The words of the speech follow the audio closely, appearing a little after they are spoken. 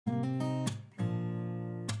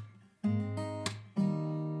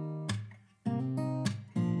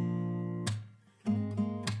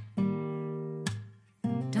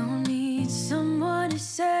someone to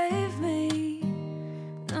save me.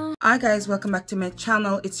 No. Hi guys, welcome back to my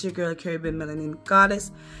channel. It's your girl GRWM Melanin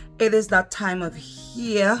Goddess. It is that time of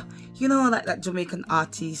year, you know, like that Jamaican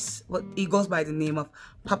artist, what he goes by the name of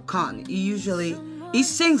Popcorn. He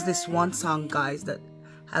sings this one song, guys, that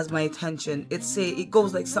has my attention. It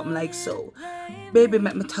goes like something like so. Baby,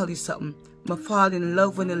 let me tell you something. I fall in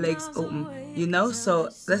love when the legs open, you know. So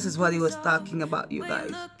this is what he was talking about, you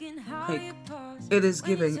guys. Like, it is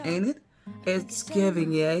giving, ain't it? It's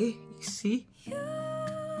giving, yeah. You see.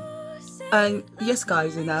 And yes,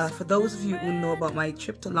 guys, and for those of you who know about my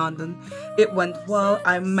trip to London, it went well.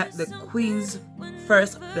 I met the Queen's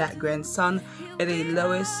first black grandson, Eddie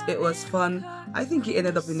Lewis. It was fun. I think he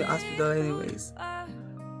ended up in the hospital anyways.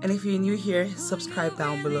 And if you're new here, subscribe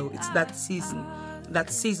down below. It's that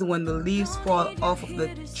season when the leaves fall off of the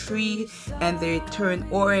tree and they turn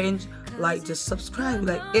orange. Like, just subscribe,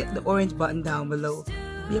 like hit the orange button down below.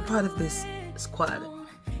 Be a part of this squad.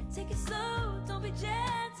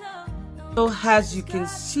 So as you can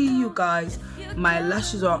see, you guys, my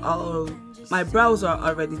lashes are my brows are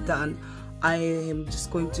already done. I am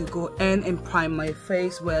just going to go in and prime my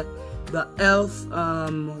face with the e.l.f.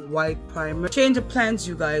 white primer. Change of plans,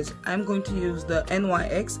 you guys. I'm going to use the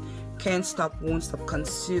NYX Can't Stop Won't Stop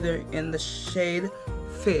concealer in the shade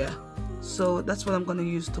Fair. So that's what I'm going to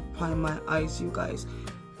use to prime my eyes, you guys.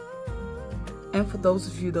 And for those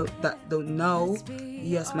of you that don't know,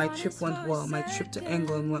 yes, my trip went well. My trip to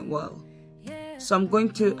England went well. So I'm going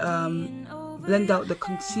to blend out the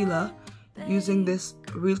concealer using this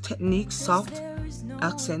Real Technique soft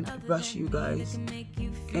accent brush, you guys.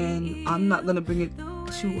 And I'm not going to bring it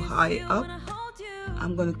too high up.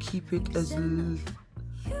 I'm going to keep it as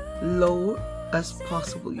low as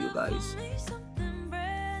possible, you guys.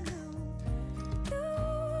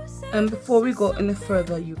 And before we go any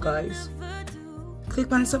further, you guys,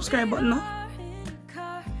 click on the subscribe button now.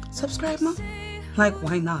 Subscribe now. Like,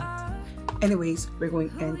 why not? Anyways, we're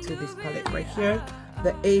going into this palette right here,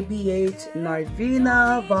 the AB8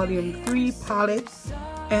 Narvina Volume 3 palette,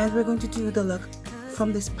 and we're going to do the look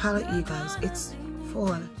from this palette, you guys. It's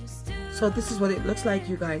fall, so this is what it looks like,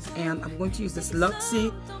 you guys. And I'm going to use this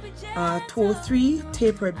Luxie 203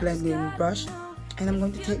 tapered blending brush, and I'm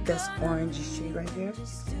going to take this orange shade right here.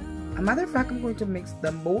 As a matter of fact, I'm going to mix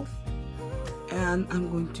them both, and I'm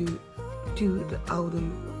going to do the outer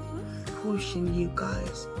portion, you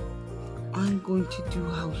guys. I'm going to do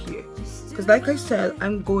out here, because like I said,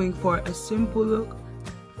 I'm going for a simple look,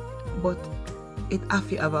 but it have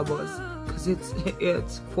to have a buzz, because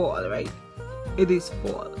it's fall, right? It is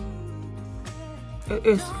fall. It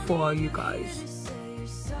is fall, you guys.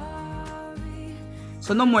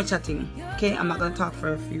 So no more chatting, okay? I'm not gonna talk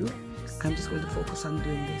for a few. I'm just going to focus on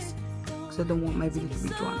doing this, because I don't want my video to be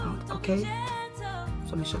drawn out, okay?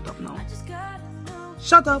 So let me shut up now.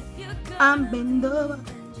 Shut up and bend over.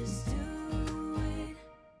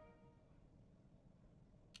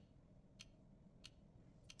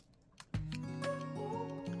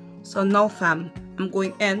 So now, fam, I'm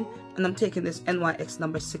going in and I'm taking this NYX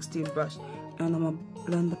number 16 brush and I'm gonna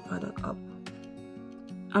blend the product up.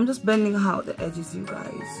 I'm just blending out the edges, you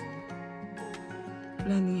guys.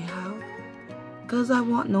 Blending out, because I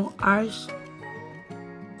want no harsh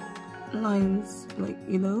lines, like,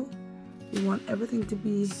 you know, you want everything to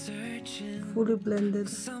be fully blended.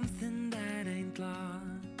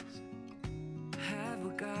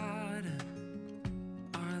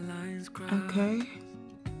 Okay.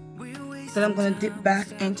 Then I'm gonna dip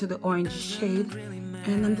back into the orange shade,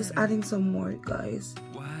 and I'm just adding some more, guys,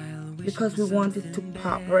 because we want it to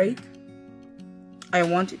pop, right? I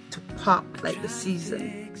want it to pop like the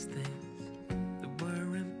season.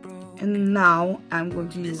 And now I'm going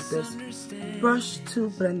to use this brush to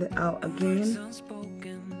blend it out again.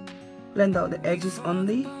 Blend out the edges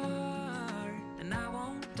only.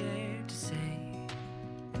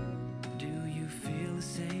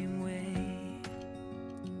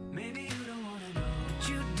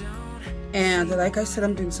 And like I said,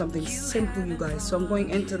 I'm doing something simple, you guys. So I'm going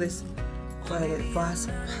into this Violet Vast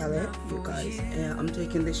palette, you guys, and I'm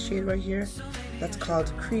taking this shade right here that's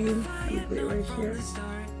called Cream. Let me put it right here,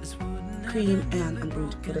 Cream, and I'm going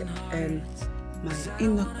to put it in my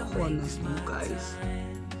inner corners, you guys.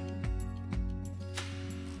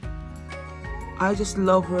 I just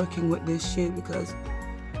love working with this shade because,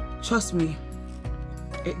 trust me,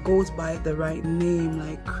 it goes by the right name,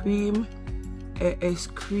 like Cream. It is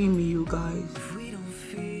creamy, you guys.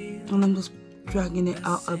 And I'm just dragging it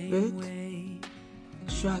out a bit,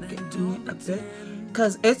 dragging it a bit,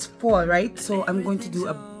 because it's fall, right? So I'm going to do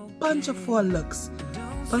a bunch of fall looks,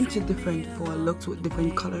 bunch of different fall looks with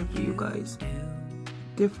different color for you guys.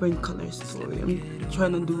 different color story. I'm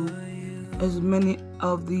trying to do as many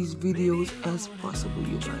of these videos as possible,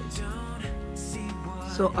 you guys.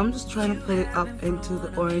 So I'm just trying to put it up into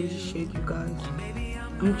the orange shade, you guys.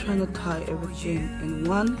 I'm trying to tie everything in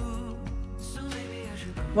one.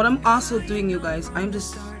 What I'm also doing, you guys, I'm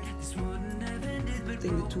just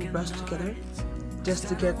putting the two brushes together just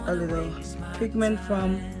to get a little pigment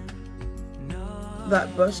from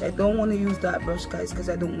that brush. I don't want to use that brush, guys, because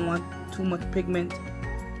I don't want too much pigment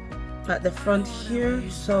at the front here,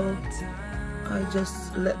 so I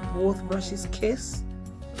just let both brushes kiss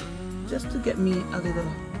just to get me a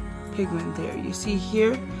little pigment there. You see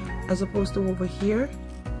here as opposed to over here.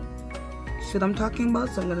 See what I'm talking about?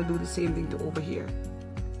 So I'm going to do the same thing to over here.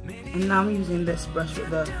 And now I'm using this brush with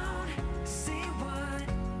the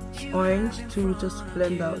orange to just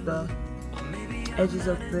blend out the edges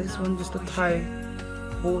of this one, just to tie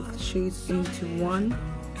both shades into one.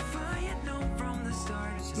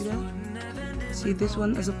 See that? See this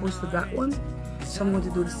one as opposed to that one? So I'm going to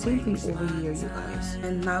do the same thing over here, you guys.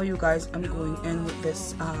 And now, you guys, I'm going in with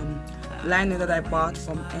this liner that I bought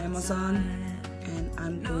from Amazon, and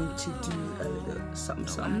I'm going to do a little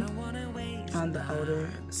something on the outer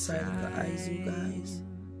side of the eyes, you guys.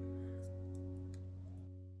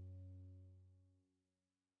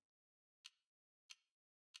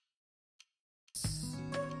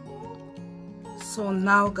 So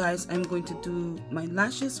now, guys, I'm going to do my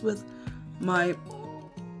lashes with my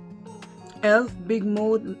e.l.f. Big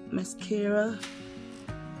Mode mascara,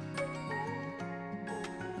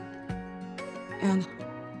 and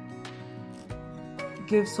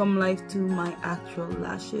give some life to my actual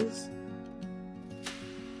lashes.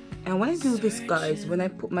 And when I do this, guys, when I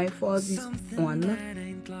put my falsies on,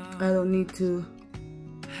 I don't need to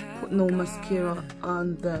put no mascara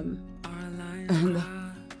on them. And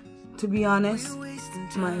to be honest,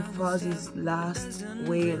 my falsies last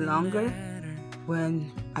way longer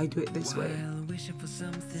when I do it this way.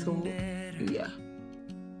 So yeah.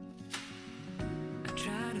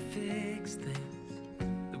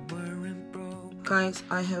 Guys,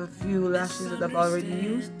 I have a few lashes that I've already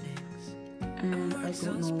used, and I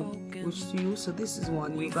don't know which to use. So this is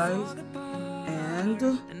one, you guys, and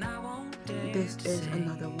this is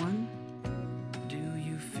another one.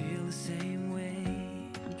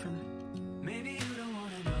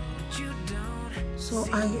 So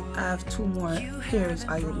I have two more pairs.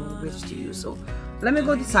 I don't know which to use. So let me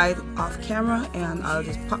go decide off camera, and I'll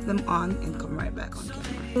just pop them on and come right back on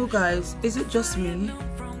camera. So guys, is it just me,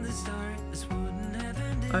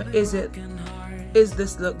 or is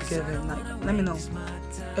this look giving? Like, let me know.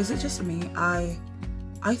 Is it just me? I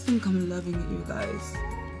think I'm loving it, you guys.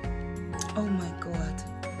 Oh my god.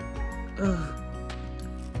 Ugh.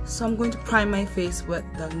 So I'm going to prime my face with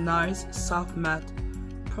the NARS Soft Matte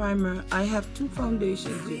Primer. I have two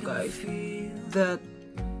foundations, you guys, that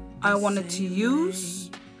I wanted to use,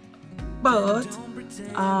 but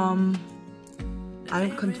I'm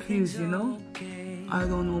confused, you know. I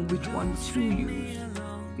don't know which one to use,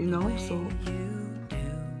 you know.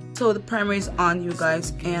 So the primer is on, you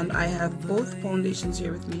guys, and I have both foundations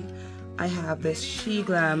here with me. I have this She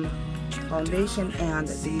Glam foundation and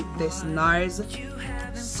this NARS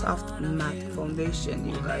Soft Matte foundation,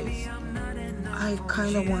 you guys. I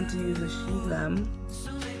kind of want to use a She Glam,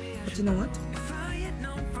 but you know what?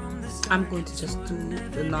 I'm going to just do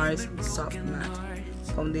the NARS Soft Matte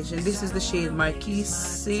foundation. This is the shade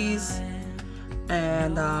Marquise's,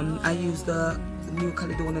 and I used the New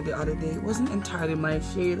Caledonia the other day. It wasn't entirely my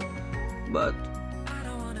shade, but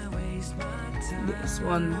this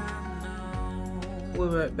one will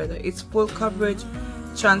work better. It's full coverage,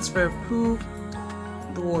 transfer proof,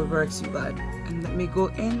 the whole works, you guys. And let me go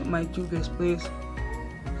in with my Juvia's Place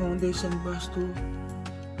foundation brush to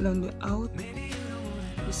blend it out.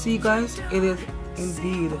 You see, guys, it is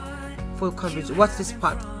indeed full coverage. Watch this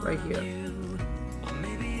spot right here.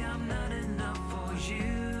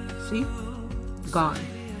 See? Gone.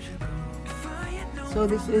 So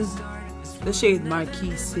this is the shade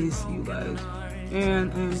Marquise's, you guys,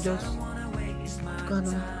 and I'm just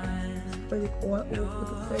gonna spread it all over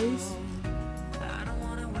the face.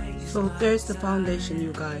 So there's the foundation,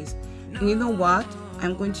 you guys, and you know what?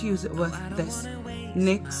 I'm going to use it with this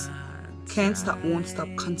NYX Can't Stop Won't Stop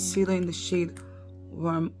concealer in the shade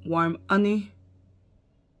Warm Honey,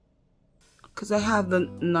 because I have the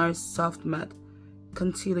NARS Soft Matte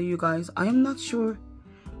concealer, you guys. I am not sure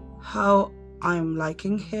how I'm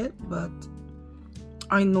liking it, but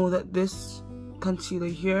I know that this concealer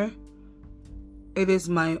here, it is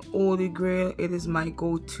my holy grail. It is my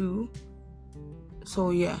go-to.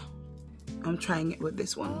 So yeah, I'm trying it with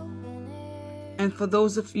this one. And for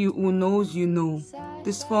those of you who knows, you know,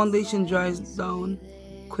 this foundation dries down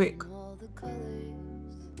quick.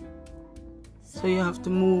 So you have to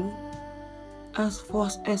move as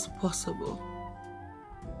fast as possible.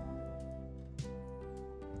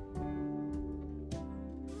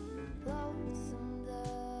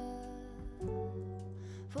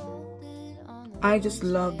 I just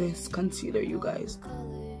love this concealer, you guys.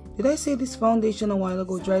 Did I say this foundation a while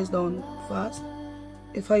ago dries down fast?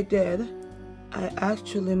 If I did, I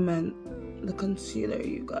actually meant the concealer,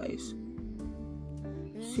 you guys.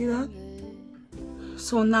 See that?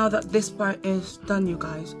 So now that this part is done, you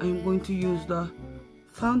guys, I'm going to use the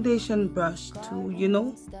foundation brush to, you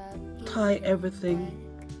know, tie everything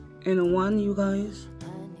in one, you guys.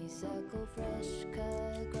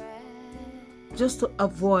 Just to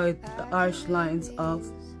avoid the harsh lines of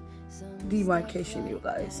demarcation, you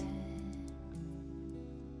guys.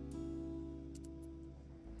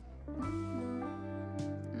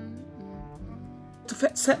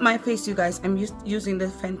 To set my face, you guys, I'm using the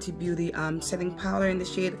Fenty Beauty setting powder in the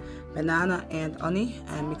shade Banana and Honey.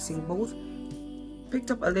 I'm mixing both. Picked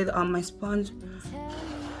up a little on my sponge,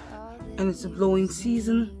 and it's a blowing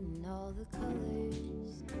season,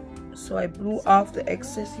 so I blew off the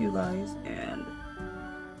excess, you guys, and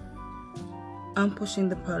I'm pushing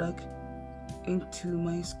the product into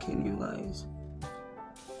my skin, you guys.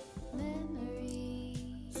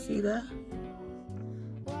 See that?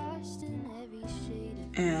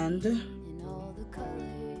 And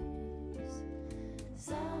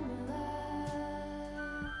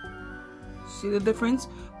see the difference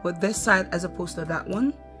with this side as opposed to that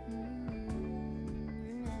one?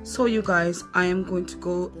 So you guys, I am going to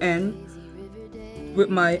go in with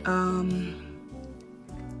my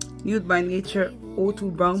Nude by Nature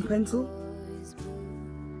 02 brown pencil.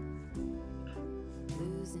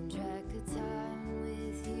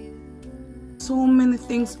 So many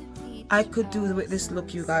things I could do with this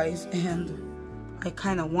look, you guys, and I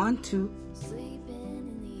kind of want to.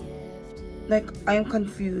 Like, I'm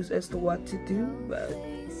confused as to what to do, but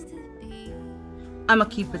I'm gonna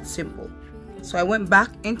keep it simple. So I went back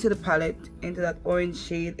into the palette, into that orange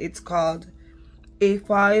shade. It's called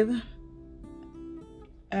A5,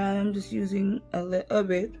 and I'm just using a little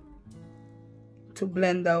bit to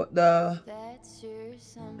blend out the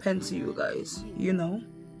pencil, you guys, you know.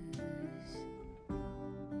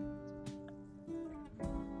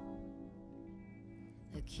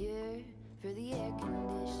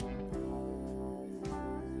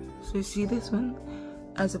 So you see this one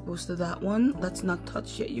as opposed to that one that's not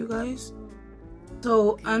touched yet, you guys.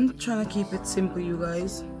 So I'm trying to keep it simple, you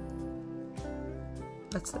guys.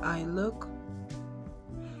 That's the eye look.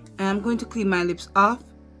 And I'm going to clean my lips off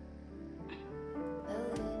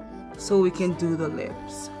so we can do the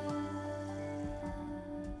lips.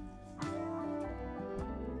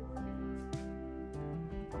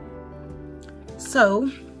 So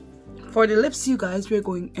for the lips, you guys, we're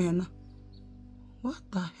going in. What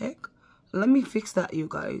the heck? Let me fix that, you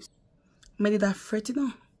guys. Made it that pretty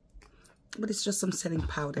now, but it's just some setting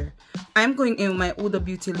powder. I'm going in with my Huda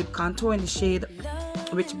Beauty lip contour in the shade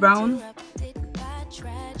Rich Brown.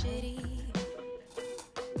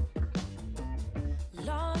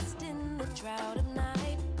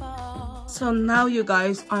 So now, you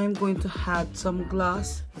guys, I'm going to add some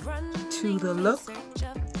gloss to the look,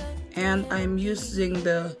 and I'm using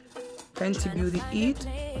the Fenty Beauty Eat.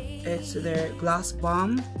 It's their gloss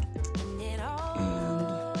bomb, and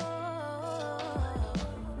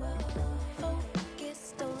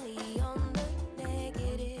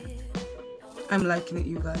I'm liking it,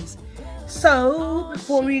 you guys. So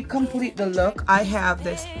before we complete the look, I have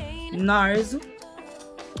this NARS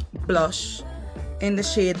blush in the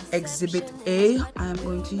shade Exhibit A. I'm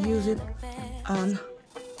going to use it on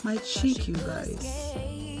my cheek, you guys.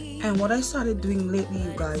 And what I started doing lately,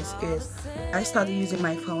 you guys, is I started using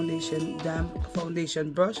my foundation, damp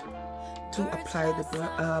foundation brush to apply the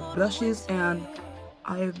blushes, and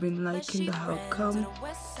I have been liking the outcome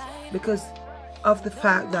because of the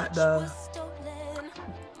fact that the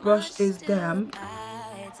brush is damp.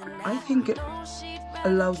 I think it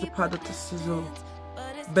allows the product to sizzle,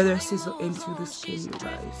 better sizzle into the skin, you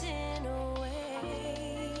guys.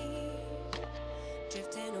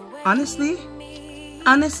 Honestly,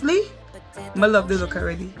 I love the look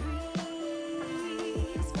already.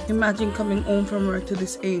 Imagine coming home from work to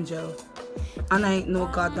this angel, and I ain't no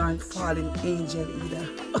goddamn fallen angel either.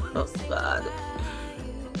 Oh God.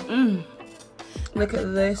 Look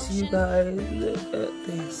at this, you guys. Look at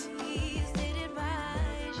this.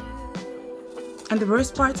 And the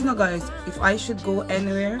worst part, you know, guys, if I should go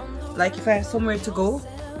anywhere, like if I have somewhere to go,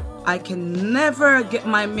 I can never get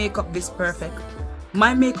my makeup this perfect.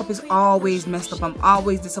 My makeup is always messed up. I'm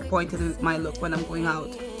always disappointed with my look when I'm going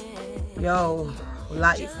out. Yo,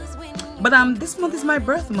 life. But this month is my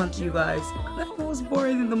birth month, you guys. I was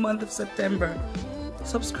born in the month of September.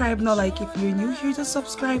 Subscribe now, like if you're new here, just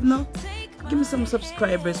subscribe now. Give me some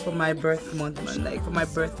subscribers for my birth month, man, like for my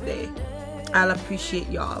birthday. I'll appreciate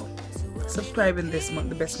y'all subscribing this month,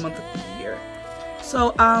 the best month of the year.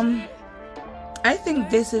 So I think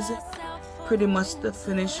this is pretty much the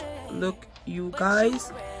finished look, you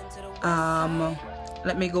guys.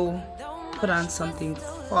 Let me go put on something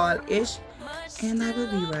fall-ish and I will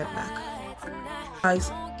be right back, guys.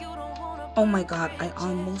 Oh my god, I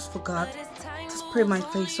almost forgot to spray my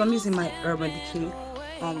face, so I'm using my Urban Decay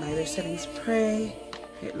All Nighter Setting Spray.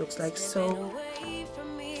 It looks like so.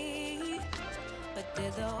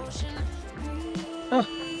 Oh.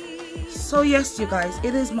 So yes, you guys,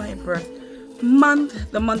 it is my birth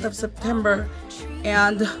month, the month of September,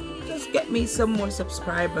 and just get me some more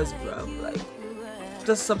subscribers, bro. Like,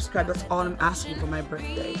 just subscribe. That's all I'm asking for my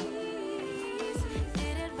birthday.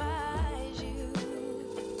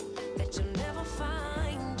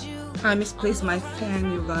 I misplaced my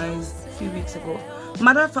fan, you guys, a few weeks ago.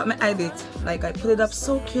 Matter of fact, I did. Like, I put it up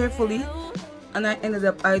so carefully, and I ended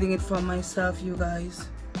up hiding it from myself, you guys.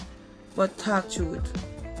 But talk to it.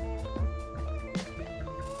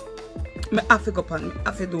 I have to go on. I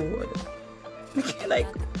have to do it. Like,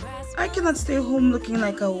 I cannot stay home looking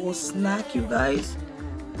like a whole snack, you guys.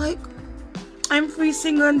 Like, I'm free,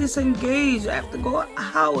 single, and disengaged. I have to go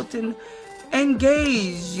out and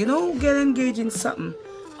engage, you know, get engaged in something.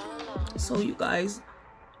 So, you guys,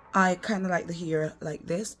 I kind of like the hair like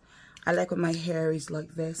this. I like when my hair is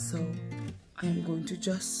like this, so I am going to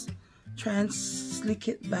just try and slick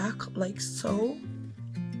it back like so.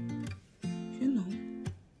 You know.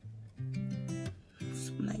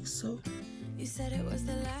 Like so. You said it was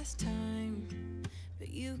the last time, but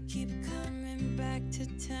you keep coming back to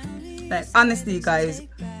tell me. Like, honestly, guys,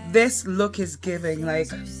 this look is giving like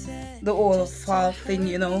the old fall thing,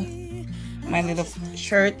 you know. My little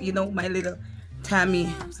shirt, you know, my little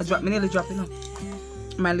Tammy. I nearly dropped, you know.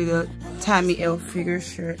 My little Tammy Hilfiger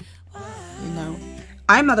shirt, you know.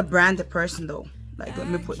 I'm not a branded person though. Like, let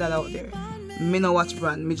me put that out there. Me no watch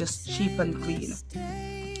brand. Me just cheap and clean.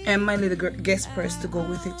 And my little guest purse to go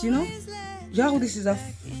with it, you know. Yo, this is a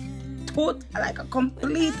like a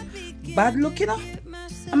complete bad look, you know.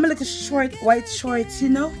 I'm a little short, white shorts, you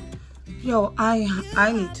know. Yo,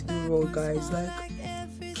 I need to do road, guys. Like,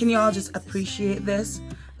 can you all just appreciate this?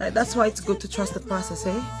 Like, that's why it's good to trust the process,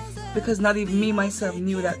 eh? Because not even me myself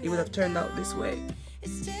knew that it would have turned out this way.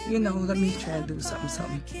 You know, let me try and do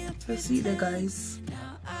something. Let's see there, guys.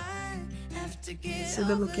 See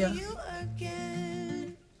the look here.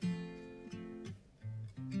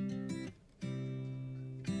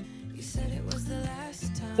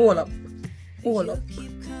 Hold up.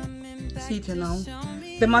 See it here now.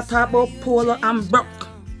 The matter about polo and broke.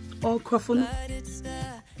 All cruffle.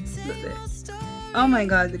 Look there. Oh my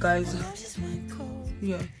god, guys.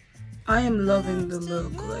 Yeah. I am loving the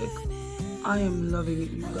look. Like, I am loving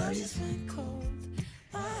it, you guys.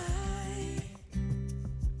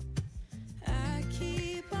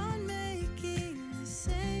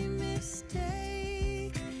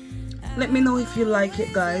 Let me know if you like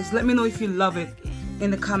it, guys. Let me know if you love it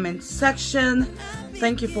in the comment section.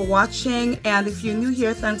 Thank you for watching, and if you're new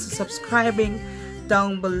here, thanks for subscribing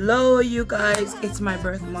down below, you guys. It's my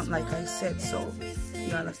birth month, like I said, so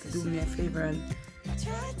y'all have to do me a favor and,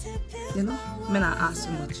 you know, may not ask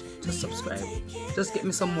so much. Just subscribe. Just get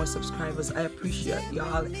me some more subscribers. I appreciate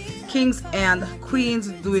y'all. Kings and queens,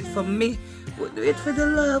 do it for me. We do it for the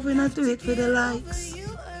love, we not do it for the likes.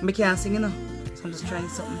 I can't sing, you know, so I'm just trying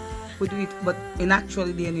something. We do it, but in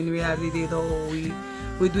actuality and in reality though, we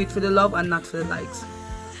do it for the love and not for the likes.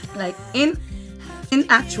 Like, in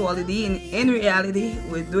actuality, in reality,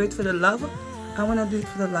 we do it for the love. I want to do it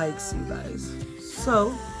for the likes, you guys.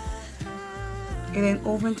 So it ain't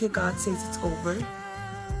over until God says it's over.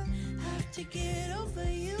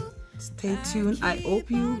 Stay tuned. I hope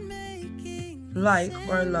you like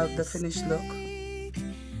or love the finished look,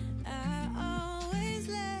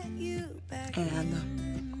 and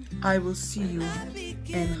I will see you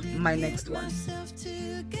in my next one.